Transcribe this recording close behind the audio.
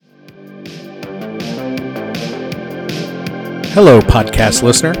Hello, podcast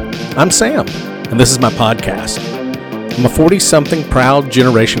listener. I'm Sam, and this is my podcast. I'm a 40-something proud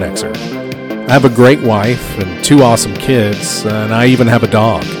Generation Xer. I have a great wife and 2 awesome kids, and I even have a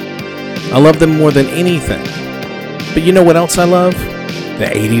dog. I love them more than anything. But you know what else I love?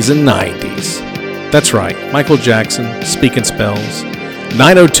 The 80s and 90s. That's right, Michael Jackson, Speaking Spells,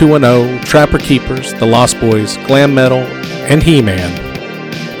 90210, Trapper Keepers, The Lost Boys, glam metal, and He-Man.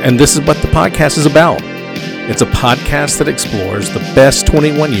 And this is what the podcast is about. It's a podcast that explores the best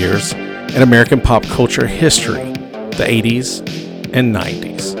 21 years in American pop culture history, the 80s and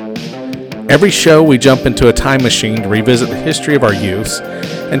 90s. Every show, we jump into a time machine to revisit the history of our youth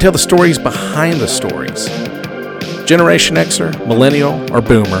and tell the stories behind the stories. Generation Xer, Millennial, or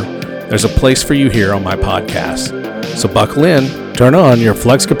Boomer, there's a place for you here on my podcast. So buckle in, turn on your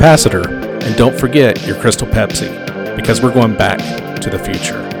flux capacitor, and don't forget your Crystal Pepsi, because we're going back to the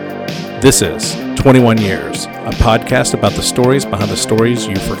future. This is 21 Years, a podcast about the stories behind the stories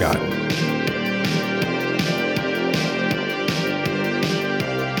you've forgotten.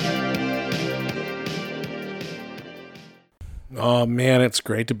 Oh man, it's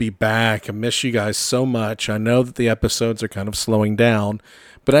great to be back. I miss you guys so much. I know that the episodes are kind of slowing down,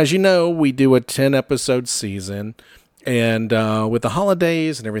 but as you know, we do a 10-episode season, and with the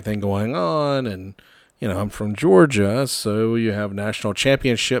holidays and everything going on, and you know, I'm from Georgia, so you have national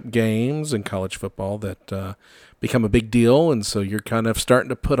championship games in college football that become a big deal, and so you're kind of starting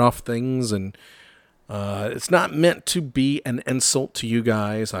to put off things, and it's not meant to be an insult to you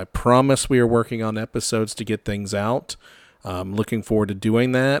guys. I promise we are working on episodes to get things out. I'm looking forward to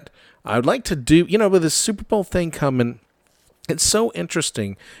doing that. I would like to do, you know, with this Super Bowl thing coming, it's so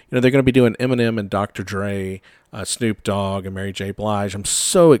interesting. You know, they're going to be doing Eminem and Dr. Dre, Snoop Dogg, and Mary J. Blige. I'm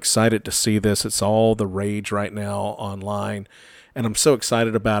so excited to see this. It's all the rage right now online, and I'm so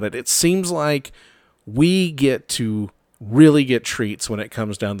excited about it. It seems like we get to really get treats when it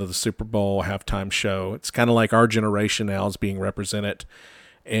comes down to the Super Bowl halftime show. It's kind of like our generation now is being represented.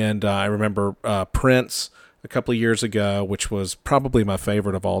 And I remember Prince a couple of years ago, which was probably my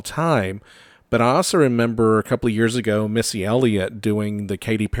favorite of all time. But I also remember a couple of years ago, Missy Elliott doing the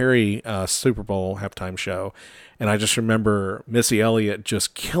Katy Perry Super Bowl halftime show. And I just remember Missy Elliott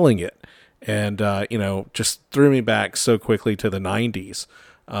just killing it. And, you know, just threw me back so quickly to the 90s.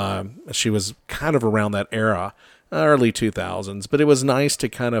 She was kind of around that era, early 2000s. But it was nice to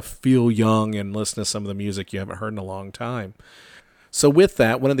kind of feel young and listen to some of the music you haven't heard in a long time. So with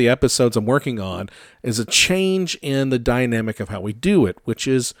that, one of the episodes I'm working on is a change in the dynamic of how we do it, which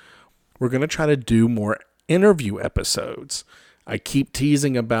is we're going to try to do more interview episodes. I keep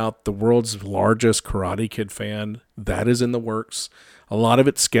teasing about the world's largest Karate Kid fan. That is in the works. A lot of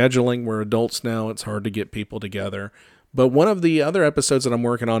it's scheduling. We're adults now. It's hard to get people together. But one of the other episodes that I'm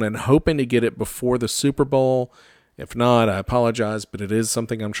working on and hoping to get it before the Super Bowl, if not, I apologize, but it is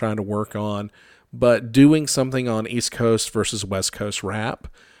something I'm trying to work on. But doing something on East Coast versus West Coast rap,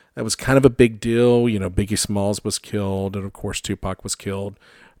 that was kind of a big deal. You know, Biggie Smalls was killed, and of course Tupac was killed.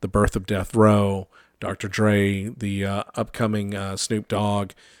 The birth of Death Row, Dr. Dre, the upcoming Snoop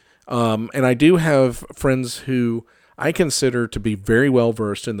Dogg. And I do have friends who I consider to be very well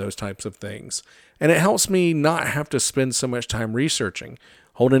versed in those types of things. And it helps me not have to spend so much time researching,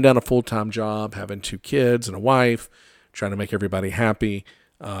 holding down a full-time job, having 2 kids and a wife, trying to make everybody happy,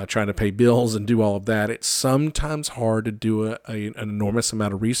 trying to pay bills and do all of that. It's sometimes hard to do an enormous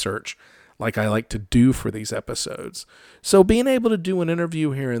amount of research like I like to do for these episodes. So being able to do an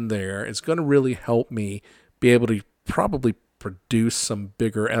interview here and there is going to really help me be able to probably produce some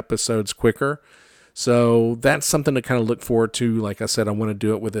bigger episodes quicker. So that's something to kind of look forward to. Like I said, I want to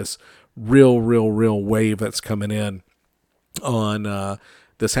do it with this real wave that's coming in on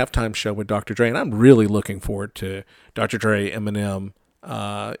this halftime show with Dr. Dre. And I'm really looking forward to Dr. Dre, Eminem. You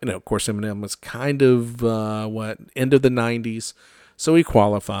know, of course, Eminem was kind of, end of the 90s. So he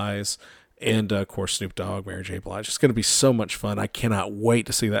qualifies. And, of course, Snoop Dogg, Mary J. Blige. It's going to be so much fun. I cannot wait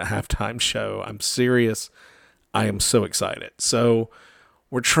to see that halftime show. I'm serious. I am so excited. So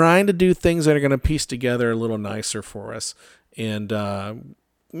we're trying to do things that are going to piece together a little nicer for us. And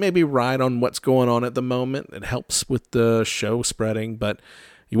maybe ride on what's going on at the moment. It helps with the show spreading. But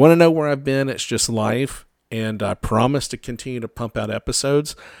you want to know where I've been? It's just life. And I promise to continue to pump out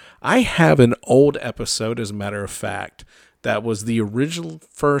episodes. I have an old episode, as a matter of fact, that was the original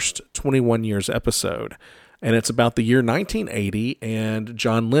first 21 Years episode. And it's about the year 1980 and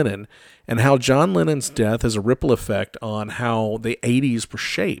John Lennon, and how John Lennon's death has a ripple effect on how the 80s were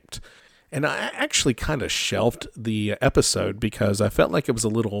shaped. And I actually kind of shelved the episode because I felt like it was a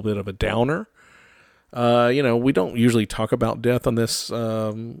little bit of a downer. You know, we don't usually talk about death on this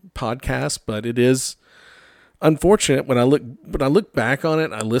podcast, but it is unfortunate when I look back on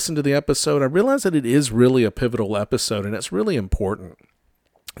it, I listen to the episode, I realize that it is really a pivotal episode and it's really important.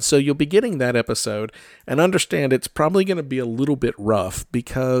 So you'll be getting that episode and understand it's probably going to be a little bit rough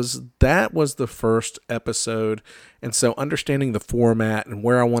because that was the first episode. And so understanding the format and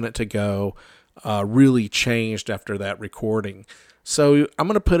where I want it to go really changed after that recording. So I'm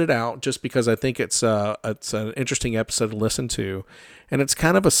going to put it out just because I think it's an interesting episode to listen to. And it's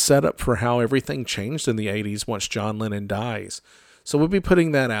kind of a setup for how everything changed in the 80s once John Lennon dies. So we'll be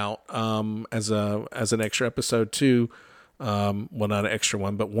putting that out as an extra episode too. Well, not an extra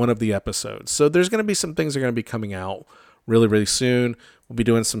one, but one of the episodes. So there's going to be some things that are going to be coming out really, really soon. We'll be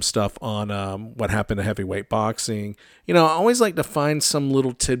doing some stuff on what happened to heavyweight boxing. I always like to find some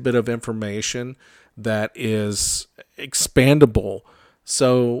little tidbit of information that is expandable.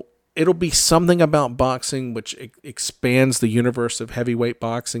 So it'll be something about boxing which expands the universe of heavyweight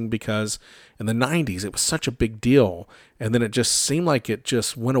boxing, because in the 90s it was such a big deal, and then it just seemed like it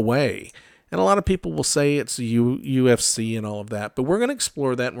just went away. And a lot of people will say it's UFC and all of that, but we're going to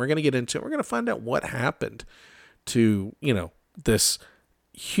explore that and we're going to get into it. We're going to find out what happened to, this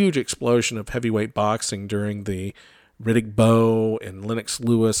huge explosion of heavyweight boxing during the Riddick Bowe and Lennox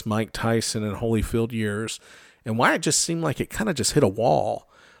Lewis, Mike Tyson and Holyfield years, and why it just seemed like it kind of just hit a wall.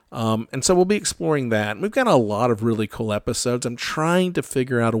 And so we'll be exploring that. And we've got a lot of really cool episodes. I'm trying to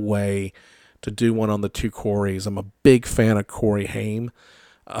figure out a way to do one on the two Coreys. I'm a big fan of Corey Haim.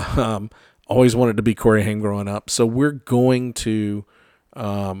 Always wanted to be Corey Haim growing up. So we're going to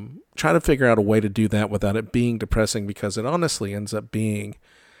try to figure out a way to do that without it being depressing, because it honestly ends up being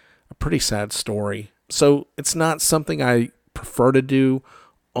a pretty sad story. So it's not something I prefer to do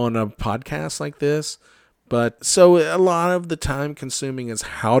on a podcast like this. But so a lot of the time consuming is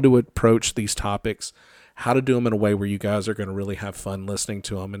how to approach these topics, how to do them in a way where you guys are going to really have fun listening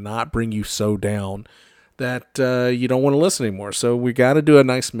to them and not bring you so down that you don't want to listen anymore. So we got to do a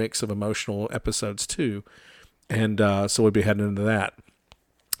nice mix of emotional episodes too. And so we'll be heading into that.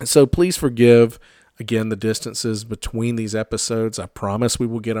 And so please forgive, again, the distances between these episodes. I promise we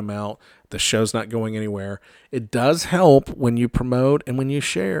will get them out. The show's not going anywhere. It does help when you promote and when you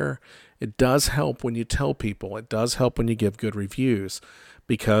share. It does help when you tell people. It does help when you give good reviews,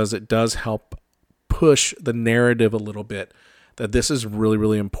 because it does help push the narrative a little bit that this is really,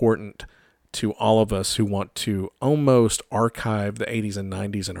 really important to all of us who want to almost archive the 80s and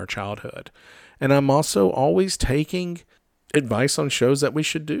 90s in our childhood. And I'm also always taking advice on shows that we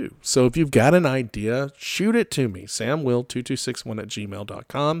should do. So if you've got an idea, shoot it to me,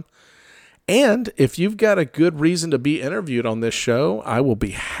 samwill2261@gmail.com. And if you've got a good reason to be interviewed on this show, I will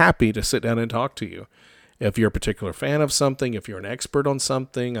be happy to sit down and talk to you. If you're a particular fan of something, if you're an expert on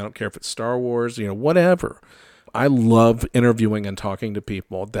something, I don't care if it's Star Wars, whatever. I love interviewing and talking to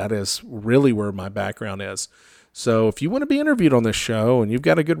people. That is really where my background is. So if you want to be interviewed on this show and you've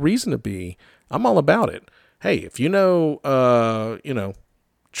got a good reason to be, I'm all about it. Hey, if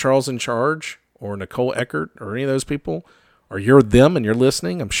Charles in Charge or Nicole Eckert or any of those people, or you're them and you're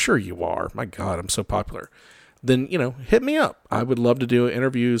listening, I'm sure you are. My God, I'm so popular. Then, hit me up. I would love to do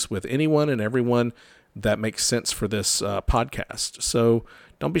interviews with anyone and everyone that makes sense for this podcast. So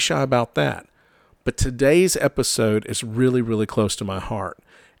don't be shy about that. But today's episode is really, really close to my heart.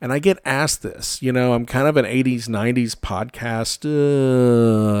 And I get asked this. I'm kind of an 80s, 90s podcast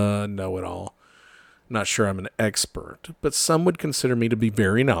know-it-all. Not sure I'm an expert, but some would consider me to be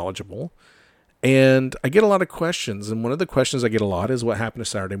very knowledgeable. And I get a lot of questions. And one of the questions I get a lot is what happened to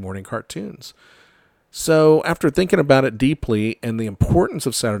Saturday morning cartoons. So after thinking about it deeply and the importance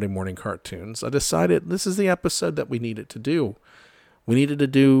of Saturday morning cartoons, I decided this is the episode that we needed to do. We needed to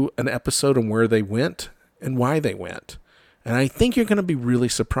do an episode on where they went and why they went. And I think you're going to be really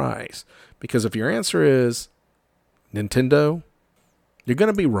surprised, because if your answer is Nintendo, you're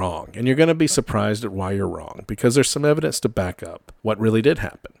going to be wrong, and you're going to be surprised at why you're wrong, because there's some evidence to back up what really did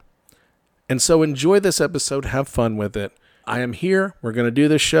happen. And so enjoy this episode. Have fun with it. I am here. We're going to do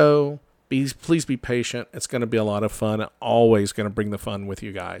the show. Please be patient. It's going to be a lot of fun. Always going to bring the fun with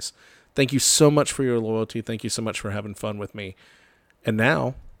you guys. Thank you so much for your loyalty. Thank you so much for having fun with me. And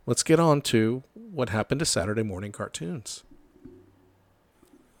now, let's get on to what happened to Saturday morning cartoons.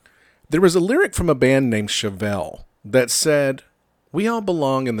 There was a lyric from a band named Chevelle that said, "We all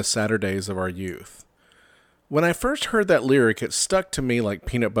belong in the Saturdays of our youth." When I first heard that lyric, it stuck to me like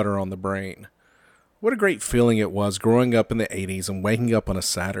peanut butter on the brain. What a great feeling it was growing up in the 80s and waking up on a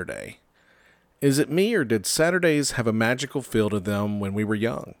Saturday. Is it me, or did Saturdays have a magical feel to them when we were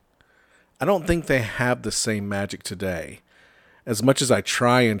young? I don't think they have the same magic today. As much as I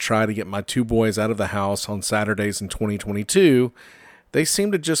try to get my two boys out of the house on Saturdays in 2022, they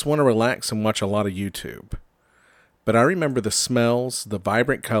seem to just want to relax and watch a lot of YouTube. but I remember the smells, the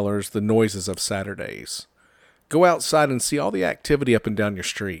vibrant colors, the noises of Saturdays. Go outside and see all the activity up and down your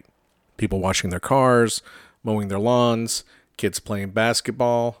street. People washing their cars, mowing their lawns, kids playing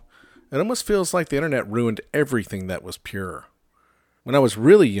basketball. It almost feels like the internet ruined everything that was pure. When I was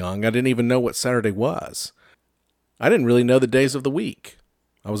really young, I didn't even know what Saturday was. I didn't really know the days of the week.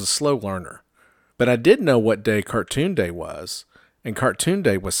 I was a slow learner. But I did know what day Cartoon Day was, and Cartoon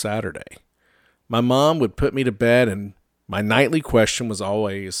Day was Saturday. My mom would put me to bed, and my nightly question was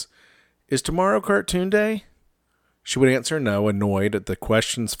always, "Is tomorrow Cartoon Day?" She would answer no, annoyed at the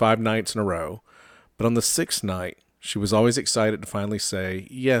questions 5 nights in a row. But on the 6th night, she was always excited to finally say,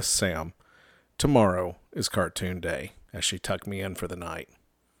 "Yes, Sam, tomorrow is Cartoon Day," as she tucked me in for the night.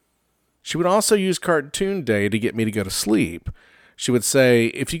 She would also use Cartoon Day to get me to go to sleep. She would say,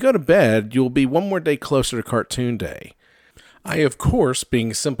 "If you go to bed, you'll be one more day closer to Cartoon Day." I, of course,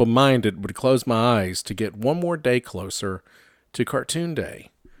 being simple-minded, would close my eyes to get one more day closer to Cartoon Day.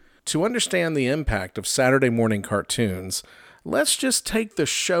 To understand the impact of Saturday morning cartoons, let's just take the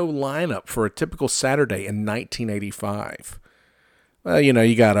show lineup for a typical Saturday in 1985. Well,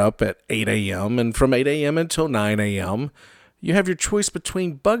 you got up at 8 a.m., and from 8 a.m. until 9 a.m., you have your choice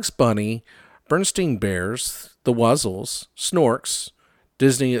between Bugs Bunny, Bernstein Bears, The Wuzzles, Snorks,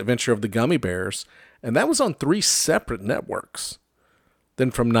 Disney Adventure of the Gummy Bears, and that was on 3 separate networks.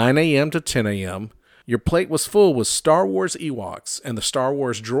 Then from 9 a.m. to 10 a.m., your plate was full with Star Wars Ewoks and the Star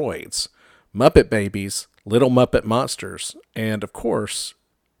Wars Droids, Muppet Babies, Little Muppet Monsters, and, of course,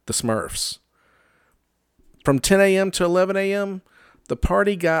 the Smurfs. From 10 a.m. to 11 a.m., the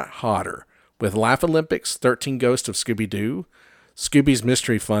party got hotter, with Laugh Olympics, 13 Ghosts of Scooby-Doo, Scooby's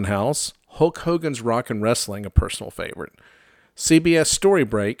Mystery Funhouse, Hulk Hogan's Rockin' Wrestling, a personal favorite, CBS Story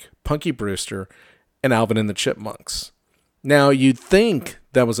Break, Punky Brewster, and Alvin and the Chipmunks. Now, you'd think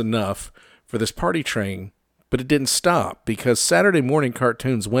that was enough for this party train, but it didn't stop because Saturday morning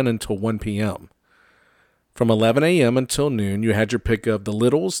cartoons went until 1 p.m. From 11 a.m. until noon, you had your pick of The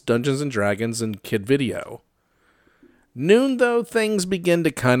Littles, Dungeons and Dragons, and Kid Video. Noon, though, things began to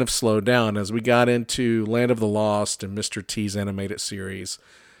kind of slow down as we got into Land of the Lost and Mr. T's animated series.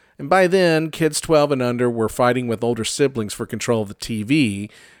 And by then, kids 12 and under were fighting with older siblings for control of the TV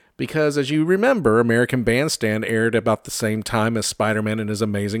because, as you remember, American Bandstand aired about the same time as Spider-Man and His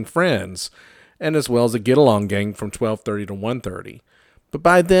Amazing Friends, and as well as the Get Along Gang from 12:30 to 1:30. But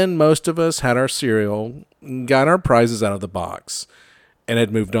by then, most of us had our cereal, got our prizes out of the box, and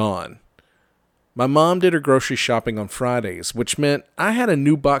had moved on. My mom did her grocery shopping on Fridays, which meant I had a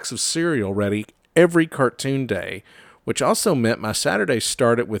new box of cereal ready every Cartoon Day, which also meant my Saturdays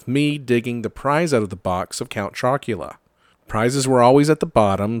started with me digging the prize out of the box of Count Chocula. Prizes were always at the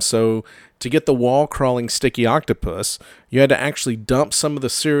bottom, so to get the wall-crawling sticky octopus, you had to actually dump some of the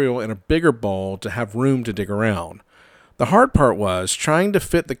cereal in a bigger bowl to have room to dig around. The hard part was trying to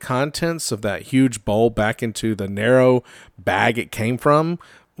fit the contents of that huge bowl back into the narrow bag it came from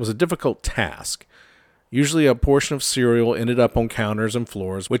was a difficult task. Usually a portion of cereal ended up on counters and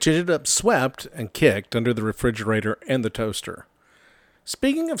floors, which ended up swept and kicked under the refrigerator and the toaster.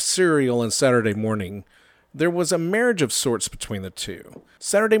 Speaking of cereal and Saturday morning, there was a marriage of sorts between the two.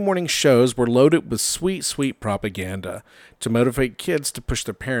 Saturday morning shows were loaded with sweet, sweet propaganda to motivate kids to push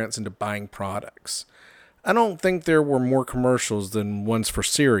their parents into buying products. I don't think there were more commercials than ones for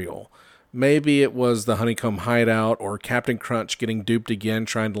cereal. Maybe it was the Honeycomb Hideout or Captain Crunch getting duped again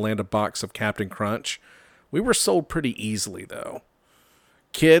trying to land a box of Captain Crunch. We were sold pretty easily, though.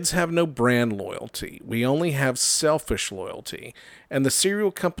 Kids have no brand loyalty. We only have selfish loyalty. And the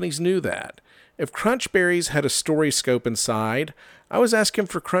cereal companies knew that. If Crunch Berries had a story scope inside, I was asking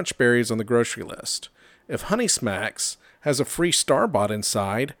for Crunch Berries on the grocery list. If Honey Smacks has a free Starbot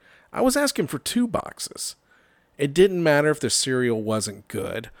inside, I was asking for 2 boxes. It didn't matter if the cereal wasn't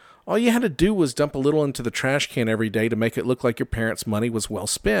good. All you had to do was dump a little into the trash can every day to make it look like your parents' money was well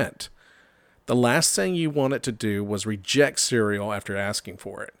spent. The last thing you wanted to do was reject cereal after asking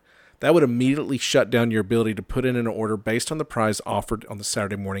for it. That would immediately shut down your ability to put in an order based on the price offered on the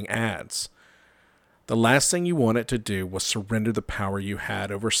Saturday morning ads. The last thing you wanted to do was surrender the power you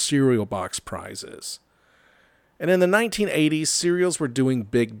had over cereal box prizes. And in the 1980s, cereals were doing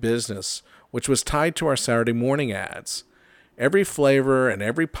big business, which was tied to our Saturday morning ads. Every flavor and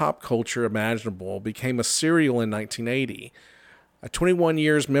every pop culture imaginable became a cereal in 1980. A 21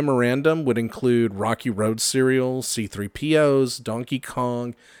 years memorandum would include Rocky Road cereal, C-3POs, Donkey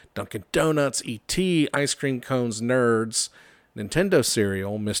Kong, Dunkin' Donuts, E.T., Ice Cream Cones, Nerds, Nintendo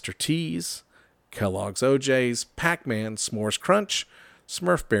cereal, Mr. T's, Kellogg's OJ's, Pac-Man, S'mores Crunch,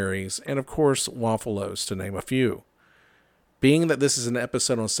 Smurf Berries, and of course Waffle Oats, to name a few. Being that this is an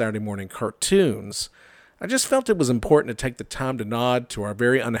episode on Saturday morning cartoons, I just felt it was important to take the time to nod to our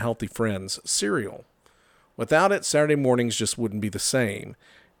very unhealthy friends, cereal. Without it, Saturday mornings just wouldn't be the same.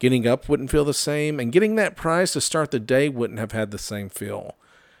 Getting up wouldn't feel the same, and getting that prize to start the day wouldn't have had the same feel.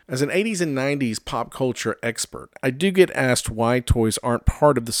 As an 80s and 90s pop culture expert, I do get asked why toys aren't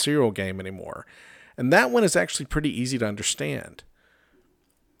part of the cereal game anymore, and that one is actually pretty easy to understand.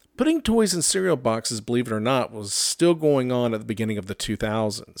 Putting toys in cereal boxes, believe it or not, was still going on at the beginning of the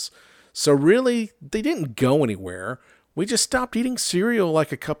 2000s. So really, they didn't go anywhere. We just stopped eating cereal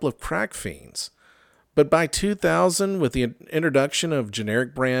like a couple of crack fiends. But by 2000, with the introduction of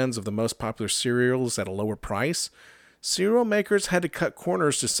generic brands of the most popular cereals at a lower price, cereal makers had to cut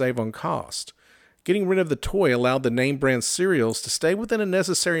corners to save on cost. Getting rid of the toy allowed the name brand cereals to stay within a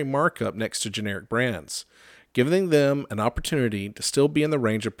necessary markup next to generic brands, giving them an opportunity to still be in the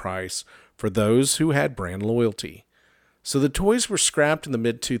range of price for those who had brand loyalty. So the toys were scrapped in the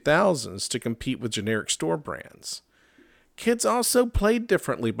mid-2000s to compete with generic store brands. Kids also played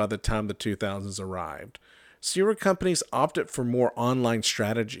differently by the time the 2000s arrived. Cereal companies opted for more online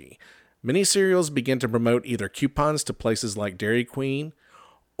strategy. Many cereals began to promote either coupons to places like Dairy Queen,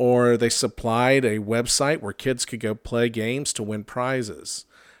 or they supplied a website where kids could go play games to win prizes.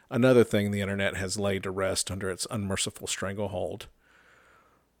 Another thing the internet has laid to rest under its unmerciful stranglehold.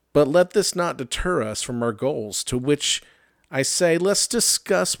 But let this not deter us from our goals, to which I say, let's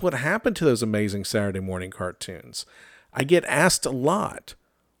discuss what happened to those amazing Saturday morning cartoons. I get asked a lot,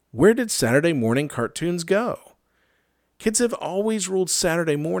 where did Saturday morning cartoons go? Kids have always ruled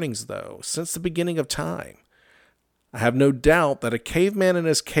Saturday mornings, though, since the beginning of time. I have no doubt that a caveman and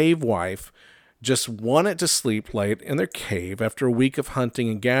his cave wife just wanted to sleep late in their cave after a week of hunting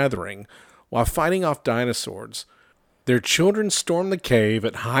and gathering while fighting off dinosaurs. Their children stormed the cave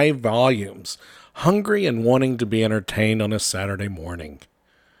at high volumes, hungry and wanting to be entertained on a Saturday morning.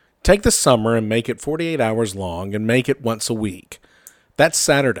 Take the summer and make it 48 hours long and make it once a week. That's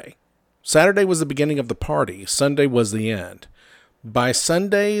Saturday. Saturday was the beginning of the party. Sunday was the end. By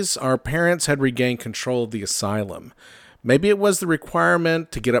Sundays, our parents had regained control of the asylum. Maybe it was the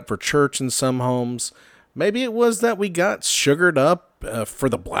requirement to get up for church in some homes. Maybe it was that we got sugared up for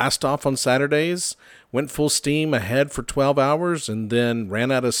the blast-off on Saturdays, went full steam ahead for 12 hours, and then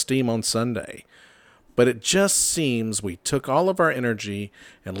ran out of steam on Sunday. But it just seems we took all of our energy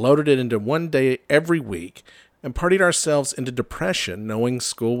and loaded it into one day every week and partied ourselves into depression knowing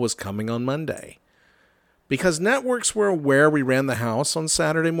school was coming on Monday. Because networks were aware we ran the house on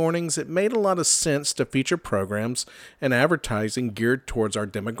Saturday mornings, it made a lot of sense to feature programs and advertising geared towards our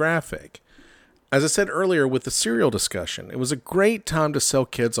demographic. As I said earlier with the cereal discussion, it was a great time to sell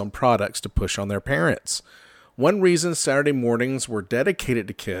kids on products to push on their parents. One reason Saturday mornings were dedicated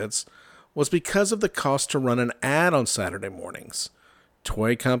to kids was because of the cost to run an ad on Saturday mornings.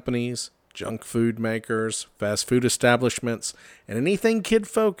 Toy companies, junk food makers, fast food establishments, and anything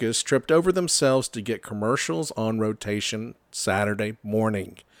kid-focused tripped over themselves to get commercials on rotation Saturday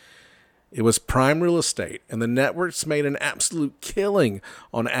morning. It was prime real estate, and the networks made an absolute killing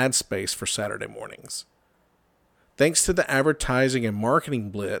on ad space for Saturday mornings. Thanks to the advertising and marketing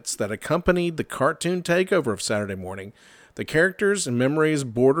blitz that accompanied the cartoon takeover of Saturday morning, the characters and memories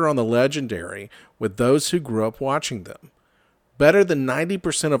border on the legendary with those who grew up watching them. Better than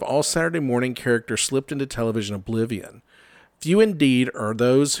 90% of all Saturday morning characters slipped into television oblivion. Few indeed are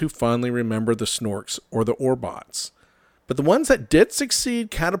those who fondly remember the Snorks or the Orbots. But the ones that did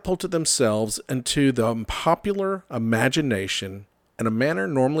succeed catapulted themselves into the popular imagination in a manner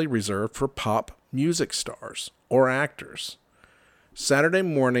normally reserved for pop music stars or actors. Saturday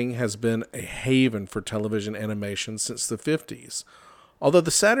morning has been a haven for television animation since the 50s. Although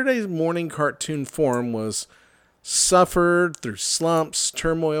the Saturday morning cartoon form was suffered through slumps,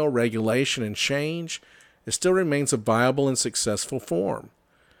 turmoil, regulation, and change, it still remains a viable and successful form.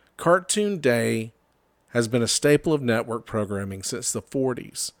 Cartoon Day has been a staple of network programming since the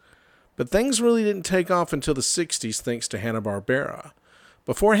 40s. But things really didn't take off until the 60s thanks to Hanna-Barbera.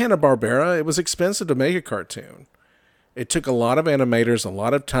 Before Hanna-Barbera, it was expensive to make a cartoon. It took a lot of animators a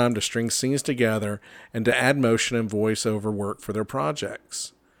lot of time to string scenes together and to add motion and voiceover work for their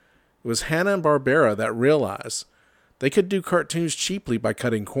projects. It was Hanna-Barbera that realized they could do cartoons cheaply by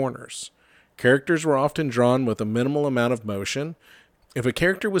cutting corners. Characters were often drawn with a minimal amount of motion. If a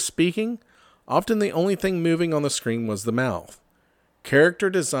character was speaking, often the only thing moving on the screen was the mouth. Character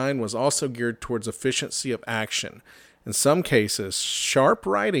design was also geared towards efficiency of action. In some cases, sharp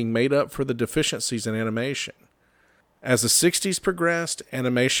writing made up for the deficiencies in animation. As the 60s progressed,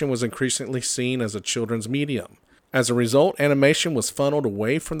 animation was increasingly seen as a children's medium. As a result, animation was funneled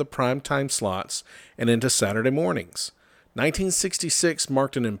away from the primetime slots and into Saturday mornings. 1966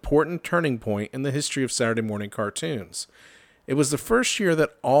 marked an important turning point in the history of Saturday morning cartoons. It was the first year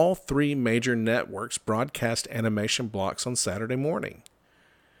that all three major networks broadcast animation blocks on Saturday morning.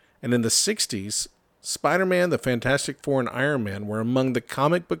 And in the 60s, Spider-Man, the Fantastic Four, and Iron Man were among the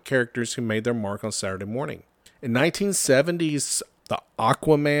comic book characters who made their mark on Saturday morning. In 1970s, the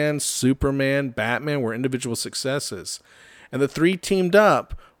Aquaman, Superman, Batman were individual successes, and the three teamed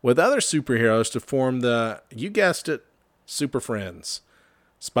up with other superheroes to form the, you guessed it, Super Friends.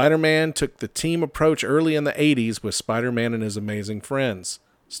 Spider-Man took the team approach early in the 80s with Spider-Man and His Amazing Friends.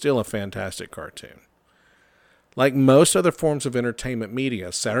 Still a fantastic cartoon. Like most other forms of entertainment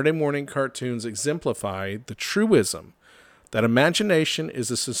media, Saturday morning cartoons exemplify the truism that imagination is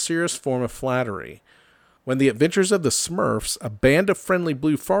the sincerest form of flattery. When The Adventures of the Smurfs, a band of friendly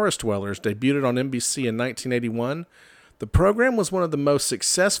blue forest dwellers, debuted on NBC in 1981, the program was one of the most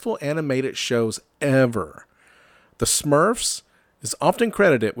successful animated shows ever. The Smurfs is often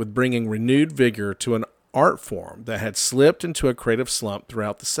credited with bringing renewed vigor to an art form that had slipped into a creative slump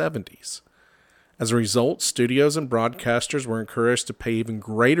throughout the 70s. As a result, studios and broadcasters were encouraged to pay even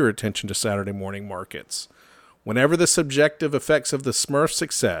greater attention to Saturday morning markets. Whenever the subjective effects of the Smurfs'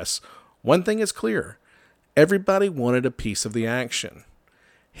 success, one thing is clear: everybody wanted a piece of the action.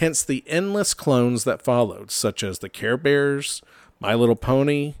 Hence the endless clones that followed, such as the Care Bears, My Little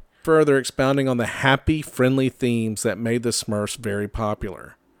Pony, further expounding on the happy, friendly themes that made the Smurfs very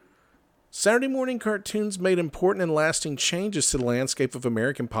popular. Saturday morning cartoons made important and lasting changes to the landscape of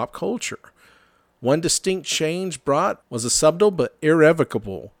American pop culture. One distinct change brought was a subtle but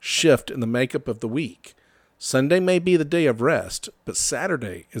irrevocable shift in the makeup of the week. Sunday may be the day of rest, but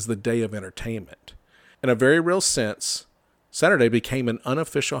Saturday is the day of entertainment. In a very real sense, Saturday became an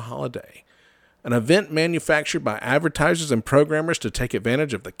unofficial holiday, an event manufactured by advertisers and programmers to take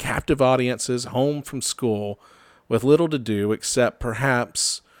advantage of the captive audiences home from school with little to do except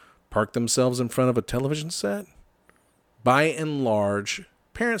perhaps park themselves in front of a television set. By and large,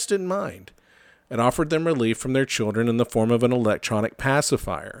 parents didn't mind. It offered them relief from their children in the form of an electronic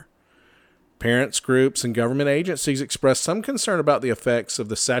pacifier. Parents, groups, and government agencies expressed some concern about the effects of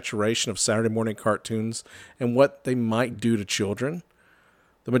the saturation of Saturday morning cartoons and what they might do to children.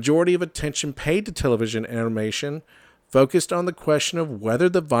 The majority of attention paid to television animation focused on the question of whether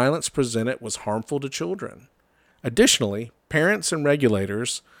the violence presented was harmful to children. Additionally, parents and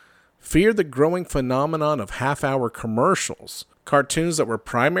regulators feared the growing phenomenon of half-hour commercials, cartoons that were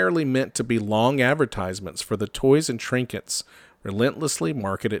primarily meant to be long advertisements for the toys and trinkets relentlessly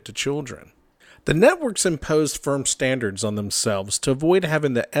marketed to children. The networks imposed firm standards on themselves to avoid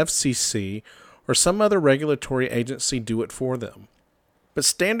having the FCC or some other regulatory agency do it for them. But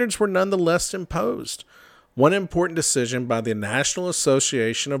standards were nonetheless imposed. One important decision by the National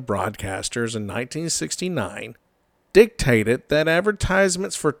Association of Broadcasters in 1969 dictated that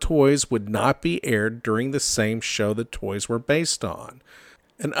advertisements for toys would not be aired during the same show the toys were based on.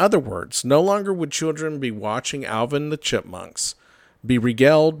 In other words, no longer would children be watching Alvin and the Chipmunks be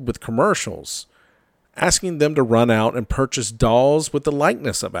regaled with commercials, asking them to run out and purchase dolls with the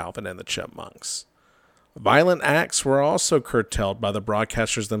likeness of Alvin and the Chipmunks. Violent acts were also curtailed by the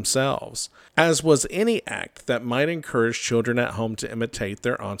broadcasters themselves, as was any act that might encourage children at home to imitate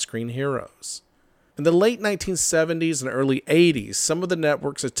their on-screen heroes. In the late 1970s and early 80s, some of the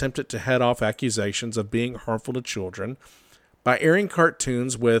networks attempted to head off accusations of being harmful to children by airing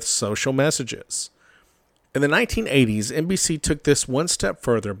cartoons with social messages. In the 1980s, NBC took this one step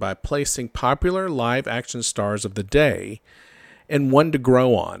further by placing popular live-action stars of the day in One to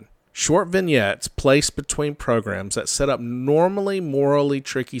Grow On, short vignettes placed between programs that set up normally morally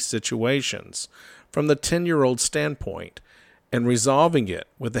tricky situations from the 10-year-old standpoint, and resolving it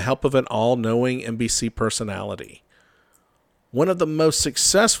with the help of an all-knowing NBC personality. One of the most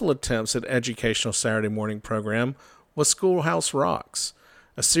successful attempts at educational Saturday morning program was Schoolhouse Rocks,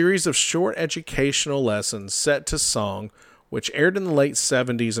 a series of short educational lessons set to song which aired in the late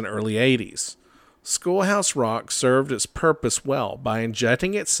 70s and early 80s. Schoolhouse Rock served its purpose well by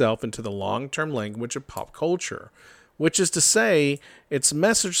injecting itself into the long-term language of pop culture, which is to say, its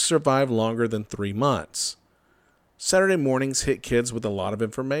message survived longer than 3 months. Saturday mornings hit kids with a lot of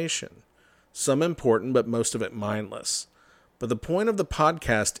information, some important but most of it mindless. But the point of the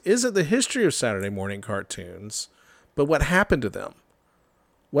podcast isn't the history of Saturday morning cartoons, but what happened to them.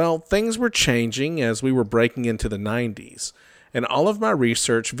 Well, things were changing as we were breaking into the 90s. In all of my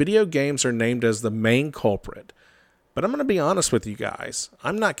research, video games are named as the main culprit. But I'm going to be honest with you guys.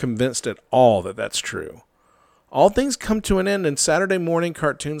 I'm not convinced at all that that's true. All things come to an end, and Saturday morning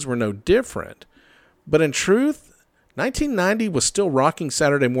cartoons were no different. But in truth, 1990 was still rocking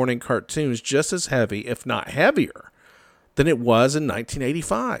Saturday morning cartoons just as heavy, if not heavier, than it was in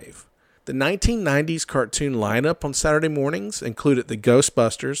 1985. The 1990s cartoon lineup on Saturday mornings included the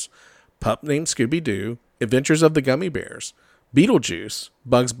Ghostbusters, Pup Named Scooby-Doo, Adventures of the Gummy Bears, Beetlejuice,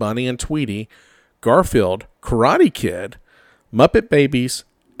 Bugs Bunny and Tweety, Garfield, Karate Kid, Muppet Babies,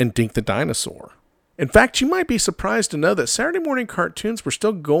 and Dink the Dinosaur. In fact, you might be surprised to know that Saturday morning cartoons were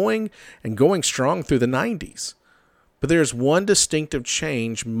still going strong through the 90s. But there's one distinctive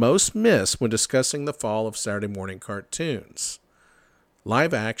change most miss when discussing the fall of Saturday morning cartoons.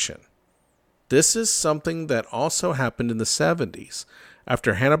 Live action. This is something that also happened in the 70s,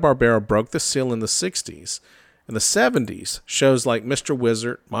 after Hanna-Barbera broke the seal in the 60s. In the 70s, shows like Mr.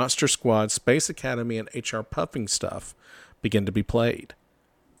 Wizard, Monster Squad, Space Academy, and HR Puffingstuff began to be played.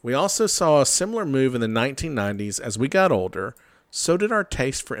 We also saw a similar move in the 1990s. As we got older, so did our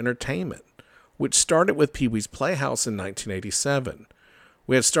taste for entertainment, which started with Pee-wee's Playhouse in 1987.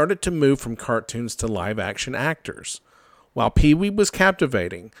 We had started to move from cartoons to live-action actors. While Pee-wee was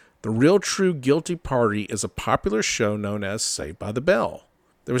captivating, the real true guilty party is a popular show known as Saved by the Bell.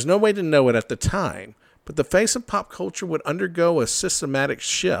 There was no way to know it at the time, but the face of pop culture would undergo a systematic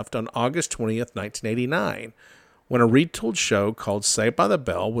shift on August 20th, 1989, when a retooled show called Saved by the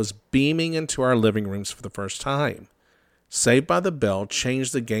Bell was beaming into our living rooms for the first time. Saved by the Bell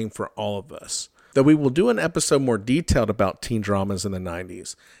changed the game for all of us. Though we will do an episode more detailed about teen dramas in the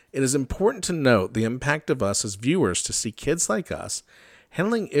 90s, it is important to note the impact of us as viewers to see kids like us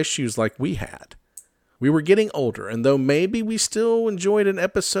handling issues like we had. We were getting older, and though maybe we still enjoyed an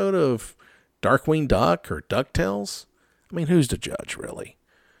episode of Darkwing Duck or DuckTales, who's to judge, really?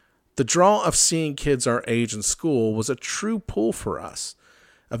 The draw of seeing kids our age in school was a true pull for us.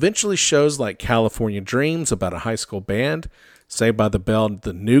 Eventually, shows like California Dreams about a high school band, Saved by the Bell,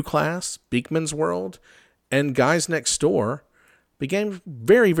 The New Class, Beakman's World, and Guys Next Door became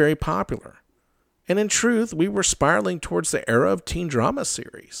very, very popular. And in truth, we were spiraling towards the era of teen drama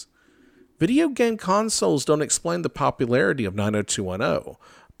series. Video game consoles don't explain the popularity of 90210,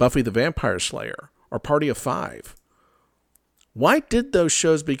 Buffy the Vampire Slayer, or Party of Five. Why did those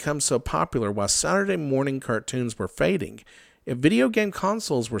shows become so popular while Saturday morning cartoons were fading if video game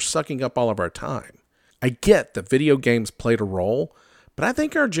consoles were sucking up all of our time? I get that video games played a role, but I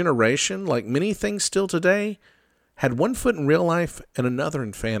think our generation, like many things still today, had one foot in real life and another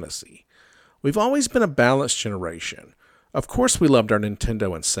in fantasy. We've always been a balanced generation. Of course we loved our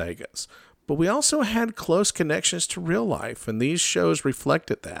Nintendo and Segas, but we also had close connections to real life, and these shows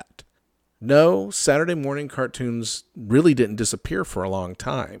reflected that. No, Saturday morning cartoons really didn't disappear for a long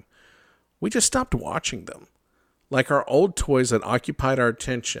time. We just stopped watching them. Like our old toys that occupied our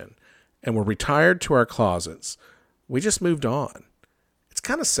attention and were retired to our closets, we just moved on. It's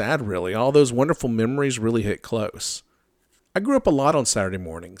kind of sad, really. All those wonderful memories really hit close. I grew up a lot on Saturday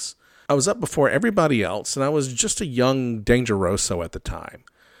mornings. I was up before everybody else, and I was just a young Dangeroso at the time.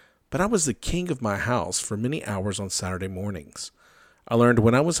 But I was the king of my house for many hours on Saturday mornings. I learned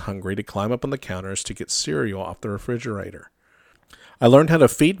when I was hungry to climb up on the counters to get cereal off the refrigerator. I learned how to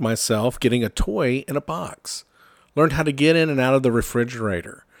feed myself getting a toy in a box. Learned how to get in and out of the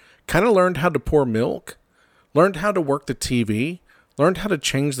refrigerator. Kind of learned how to pour milk. Learned how to work the TV. Learned how to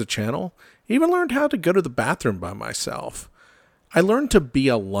change the channel. Even learned how to go to the bathroom by myself. I learned to be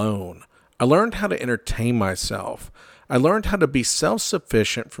alone. I learned how to entertain myself. I learned how to be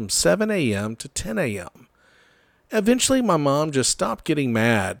self-sufficient from 7 a.m. to 10 a.m. Eventually, my mom just stopped getting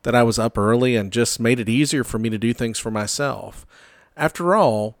mad that I was up early and just made it easier for me to do things for myself. After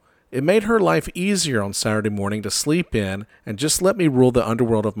all, it made her life easier on Saturday morning to sleep in and just let me rule the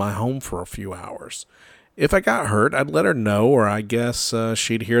underworld of my home for a few hours. If I got hurt, I'd let her know, or I guess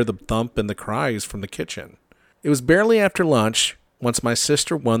she'd hear the thump and the cries from the kitchen. It was barely after lunch once my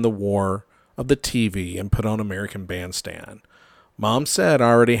sister won the war of the TV and put on American Bandstand. Mom said I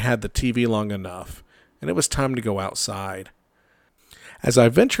already had the TV long enough, and it was time to go outside. As I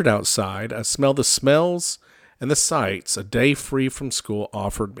ventured outside, I smelled the smells and the sights a day free from school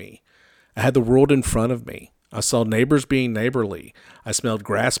offered me. I had the world in front of me. I saw neighbors being neighborly. I smelled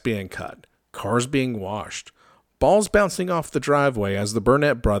grass being cut, cars being washed, balls bouncing off the driveway as the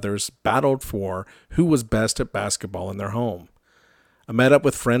Burnett brothers battled for who was best at basketball in their home. I met up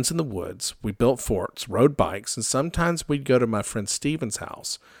with friends in the woods. We built forts, rode bikes, and sometimes we'd go to my friend Steven's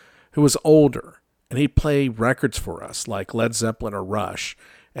house, who was older, and he'd play records for us like Led Zeppelin or Rush,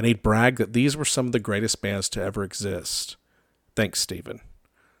 and he'd brag that these were some of the greatest bands to ever exist. Thanks, Steven.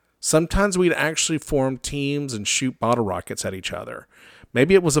 Sometimes we'd actually form teams and shoot bottle rockets at each other.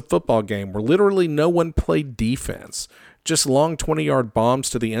 Maybe it was a football game where literally no one played defense, just long 20-yard bombs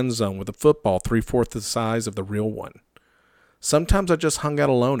to the end zone with a football 3/4 the size of the real one. Sometimes I just hung out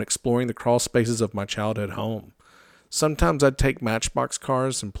alone exploring the crawl spaces of my childhood home. Sometimes I'd take Matchbox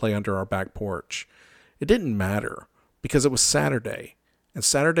cars and play under our back porch. It didn't matter because it was Saturday, and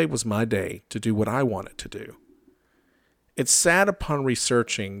Saturday was my day to do what I wanted to do. It's sad upon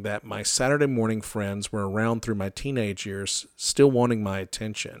researching that my Saturday morning friends were around through my teenage years, still wanting my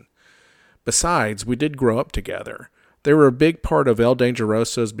attention. Besides, we did grow up together. They were a big part of El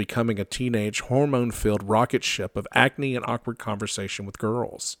Dangeroso's becoming a teenage, hormone-filled rocket ship of acne and awkward conversation with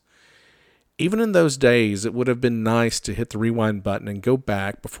girls. Even in those days, it would have been nice to hit the rewind button and go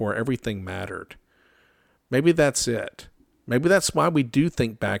back before everything mattered. Maybe that's it. Maybe that's why we do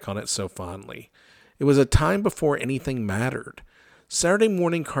think back on it so fondly. It was a time before anything mattered. Saturday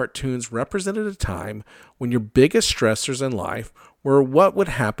morning cartoons represented a time when your biggest stressors in life were what would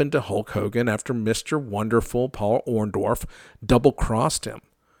happen to Hulk Hogan after Mr. Wonderful Paul Orndorff double-crossed him.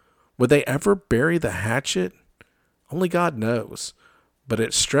 Would they ever bury the hatchet? Only God knows. But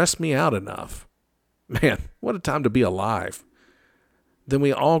it stressed me out enough. Man, what a time to be alive. Then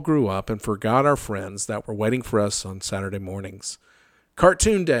we all grew up and forgot our friends that were waiting for us on Saturday mornings.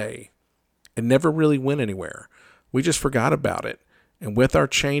 Cartoon Day! It never really went anywhere. We just forgot about it. And with our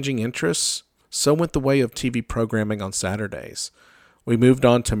changing interests, so went the way of TV programming on Saturdays. We moved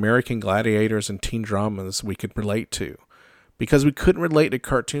on to American Gladiators and teen dramas we could relate to, because we couldn't relate to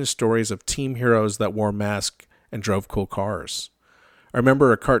cartoon stories of team heroes that wore masks and drove cool cars. I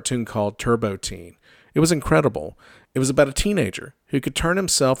remember a cartoon called Turbo Teen. It was incredible. It was about a teenager who could turn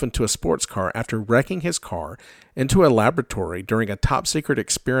himself into a sports car after wrecking his car into a laboratory during a top-secret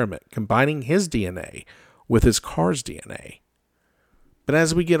experiment combining his DNA with his car's DNA. But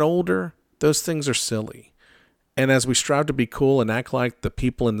as we get older, those things are silly. And as we strive to be cool and act like the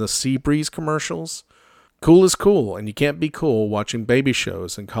people in the Seabreeze commercials, cool is cool, and you can't be cool watching baby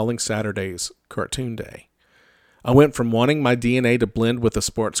shows and calling Saturdays Cartoon Day. I went from wanting my DNA to blend with a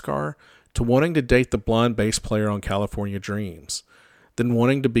sports car to wanting to date the blonde bass player on California Dreams, then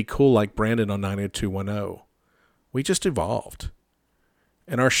wanting to be cool like Brandon on 90210. We just evolved.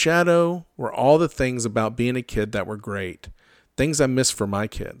 In our shadow were all the things about being a kid that were great, things I miss for my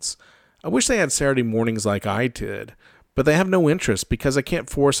kids. I wish they had Saturday mornings like I did, but they have no interest because I can't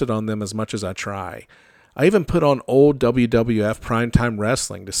force it on them as much as I try. I even put on old WWF primetime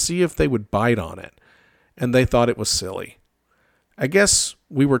wrestling to see if they would bite on it, and they thought it was silly. I guess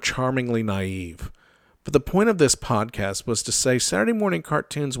we were charmingly naive. But the point of this podcast was to say Saturday morning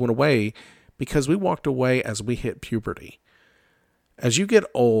cartoons went away because we walked away as we hit puberty. As you get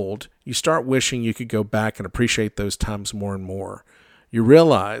old, you start wishing you could go back and appreciate those times more and more. You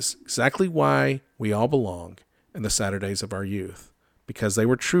realize exactly why we all belong in the Saturdays of our youth, because they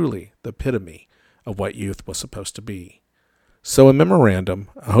were truly the epitome of what youth was supposed to be. So in memorandum,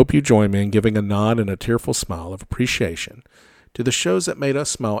 I hope you join me in giving a nod and a tearful smile of appreciation to the shows that made us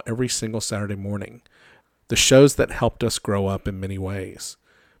smile every single Saturday morning, the shows that helped us grow up in many ways.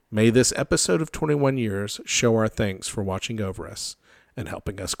 May this episode of 21 Years show our thanks for watching over us and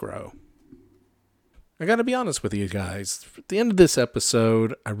helping us grow. I got to be honest with you guys. At the end of this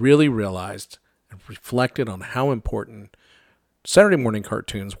episode, I really realized and reflected on how important Saturday morning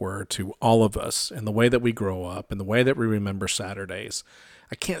cartoons were to all of us and the way that we grow up and the way that we remember Saturdays.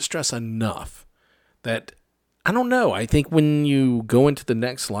 I can't stress enough that, I don't know, I think when you go into the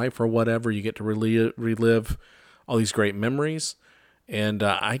next life or whatever, you get to relive all these great memories. And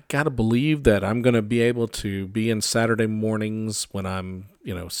I got to believe that I'm going to be able to be in Saturday mornings when I'm,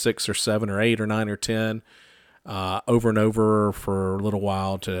 6 or 7 or 8 or 9 or 10 over and over for a little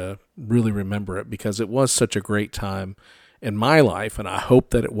while to really remember it, because it was such a great time in my life, and I hope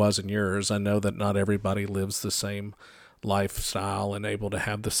that it was in yours. I know that not everybody lives the same lifestyle and able to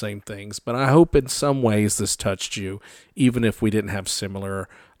have the same things, but I hope in some ways this touched you, even if we didn't have similar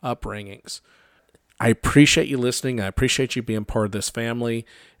upbringings. I appreciate you listening. I appreciate you being part of this family.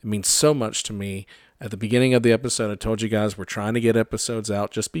 It means so much to me. At the beginning of the episode, I told you guys we're trying to get episodes out.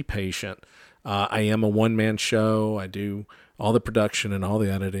 Just be patient. I am a one-man show. I do all the production and all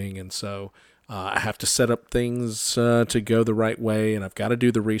the editing, and so I have to set up things to go the right way, and I've got to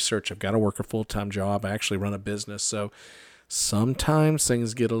do the research. I've got to work a full-time job. I actually run a business, so sometimes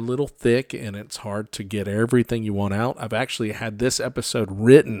things get a little thick, and it's hard to get everything you want out. I've actually had this episode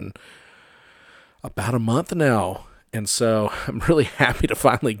written about a month now, and so I'm really happy to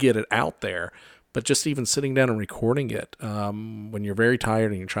finally get it out there. But just even sitting down and recording it when you're very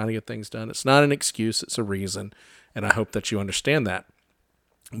tired and you're trying to get things done, it's not an excuse, it's a reason, and I hope that you understand that.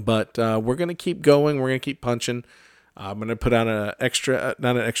 But we're going to keep going. We're going to keep punching. I'm going to put out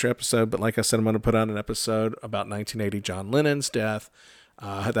not an extra episode, but like I said, I'm going to put out an episode about 1980 John Lennon's death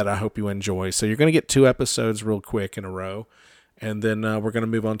that I hope you enjoy. So you're going to get 2 episodes real quick in a row. And then we're going to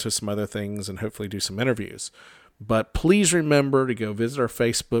move on to some other things and hopefully do some interviews. But please remember to go visit our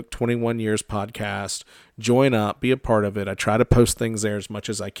Facebook 21 Years podcast, join up, be a part of it. I try to post things there as much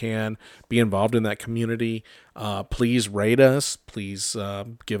as I can, be involved in that community. Please rate us. Please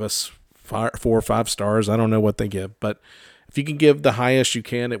give us 4 or 5 stars. I don't know what they give, but if you can give the highest you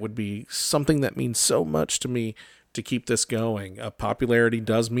can, it would be something that means so much to me to keep this going. Popularity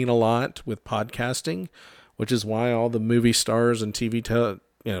does mean a lot with podcasting, which is why all the movie stars and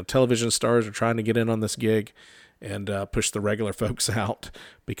television stars are trying to get in on this gig and push the regular folks out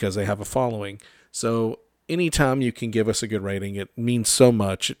because they have a following. So anytime you can give us a good rating, it means so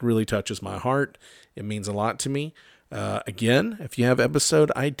much. It really touches my heart. It means a lot to me. Again, if you have episode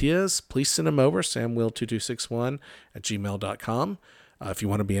ideas, please send them over, samwill2261@gmail.com. If you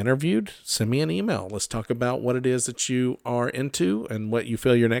want to be interviewed, send me an email. Let's talk about what it is that you are into and what you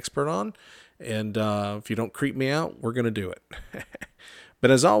feel you're an expert on. And if you don't creep me out, we're going to do it.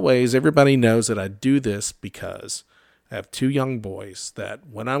 But as always, everybody knows that I do this because I have 2 young boys that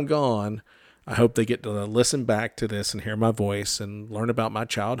when I'm gone, I hope they get to listen back to this and hear my voice and learn about my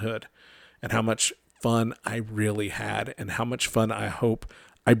childhood and how much fun I really had and how much fun I hope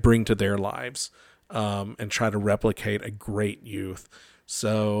I bring to their lives and try to replicate a great youth.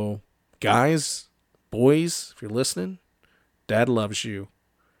 So, guys, boys, if you're listening, Dad loves you,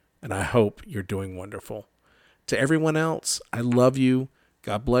 and I hope you're doing wonderful. To everyone else, I love you.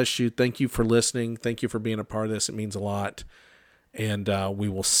 God bless you. Thank you for listening. Thank you for being a part of this. It means a lot. And we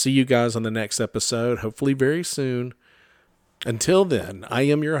will see you guys on the next episode, hopefully very soon. Until then, I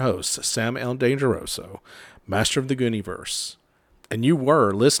am your host, Sam L. Dangeroso, Master of the Gooniverse. And you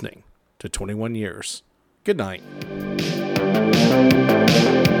were listening to 21 Years. Good night.